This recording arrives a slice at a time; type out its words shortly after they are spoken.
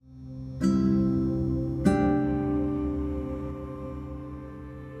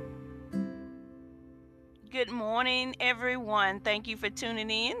Good morning, everyone. Thank you for tuning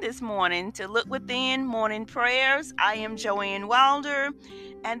in this morning to Look Within Morning Prayers. I am Joanne Wilder,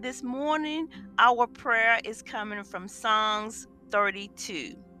 and this morning our prayer is coming from Psalms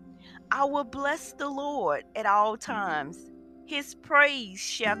 32. I will bless the Lord at all times. His praise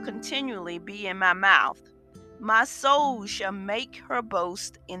shall continually be in my mouth. My soul shall make her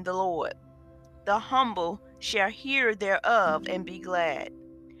boast in the Lord. The humble shall hear thereof and be glad.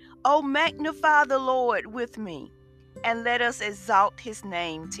 Oh, magnify the Lord with me, and let us exalt his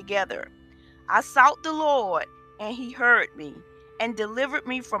name together. I sought the Lord, and he heard me, and delivered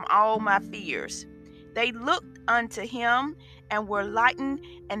me from all my fears. They looked unto him, and were lightened,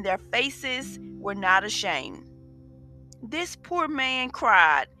 and their faces were not ashamed. This poor man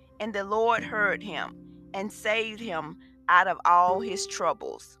cried, and the Lord heard him, and saved him out of all his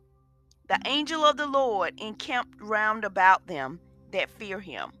troubles. The angel of the Lord encamped round about them that fear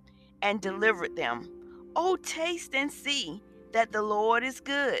him, and delivered them. O taste and see that the Lord is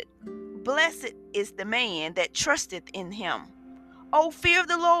good. Blessed is the man that trusteth in him. O fear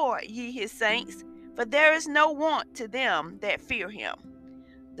the Lord, ye his saints, for there is no want to them that fear him.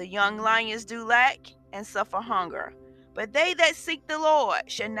 The young lions do lack and suffer hunger, but they that seek the Lord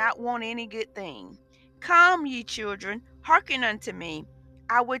shall not want any good thing. Come, ye children, hearken unto me.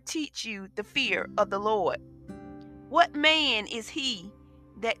 I will teach you the fear of the Lord. What man is he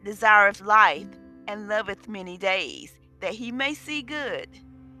that desireth life and loveth many days, that he may see good?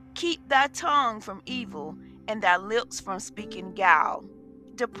 Keep thy tongue from evil, and thy lips from speaking guile.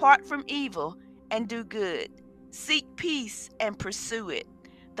 Depart from evil and do good. Seek peace and pursue it.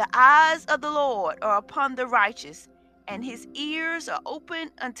 The eyes of the Lord are upon the righteous, and his ears are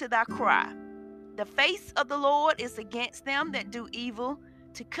open unto thy cry. The face of the Lord is against them that do evil,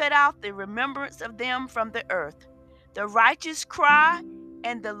 to cut out the remembrance of them from the earth. The righteous cry,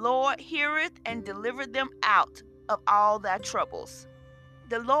 and the Lord heareth and delivereth them out of all their troubles.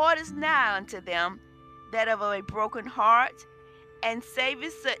 The Lord is nigh unto them that have a broken heart, and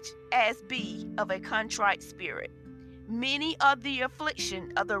saveth such as be of a contrite spirit. Many are the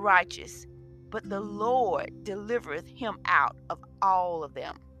affliction of the righteous, but the Lord delivereth him out of all of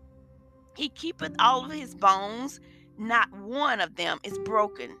them. He keepeth all of his bones, not one of them is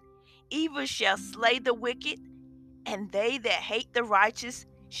broken. Evil shall slay the wicked, and they that hate the righteous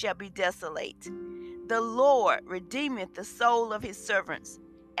shall be desolate. The Lord redeemeth the soul of his servants,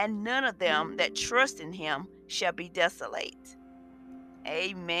 and none of them that trust in him shall be desolate.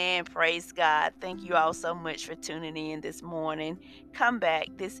 Amen. Praise God. Thank you all so much for tuning in this morning. Come back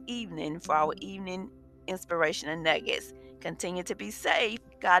this evening for our evening inspiration and nuggets. Continue to be safe.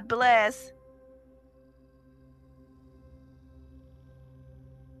 God bless.